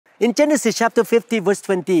In Genesis chapter 50, verse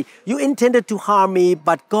 20, you intended to harm me,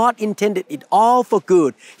 but God intended it all for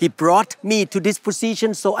good. He brought me to this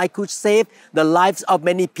position so I could save the lives of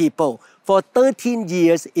many people. For 13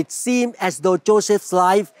 years, it seemed as though Joseph's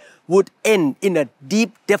life would end in a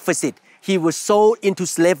deep deficit. He was sold into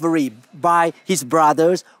slavery by his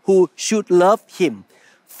brothers who should love him,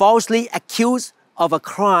 falsely accused of a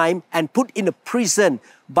crime and put in a prison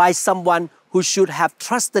by someone who should have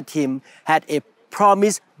trusted him, had a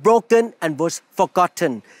promise broken and was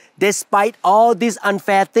forgotten. Despite all these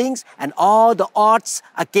unfair things and all the odds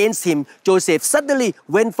against him, Joseph suddenly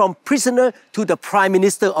went from prisoner to the prime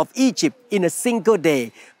minister of Egypt in a single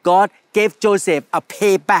day. God gave Joseph a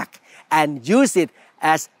payback and used it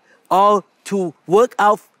as all to work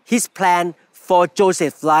out his plan for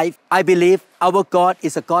Joseph's life. I believe our God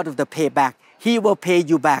is a God of the payback. He will pay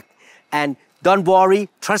you back. And don't worry,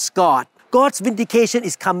 trust God. God's vindication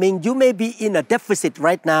is coming. You may be in a deficit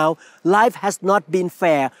right now. Life has not been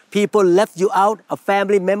fair. People left you out. A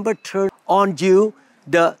family member turned on you.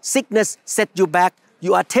 The sickness set you back.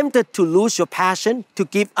 You are tempted to lose your passion, to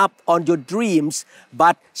give up on your dreams.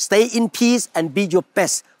 But stay in peace and be your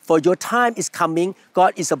best. For your time is coming.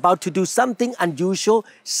 God is about to do something unusual,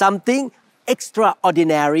 something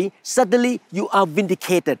extraordinary. Suddenly you are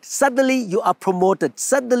vindicated. Suddenly you are promoted.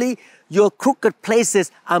 Suddenly your crooked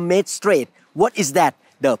places are made straight. What is that?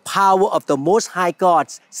 The power of the Most High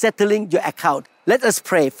God settling your account. Let us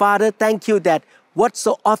pray. Father, thank you that what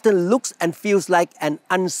so often looks and feels like an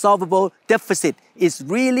unsolvable deficit is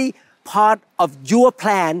really part of your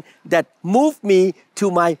plan that moved me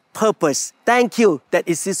to my purpose. Thank you that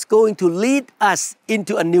it is going to lead us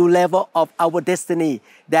into a new level of our destiny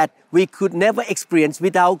that we could never experience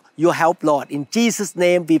without your help, Lord. In Jesus'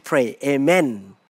 name we pray. Amen.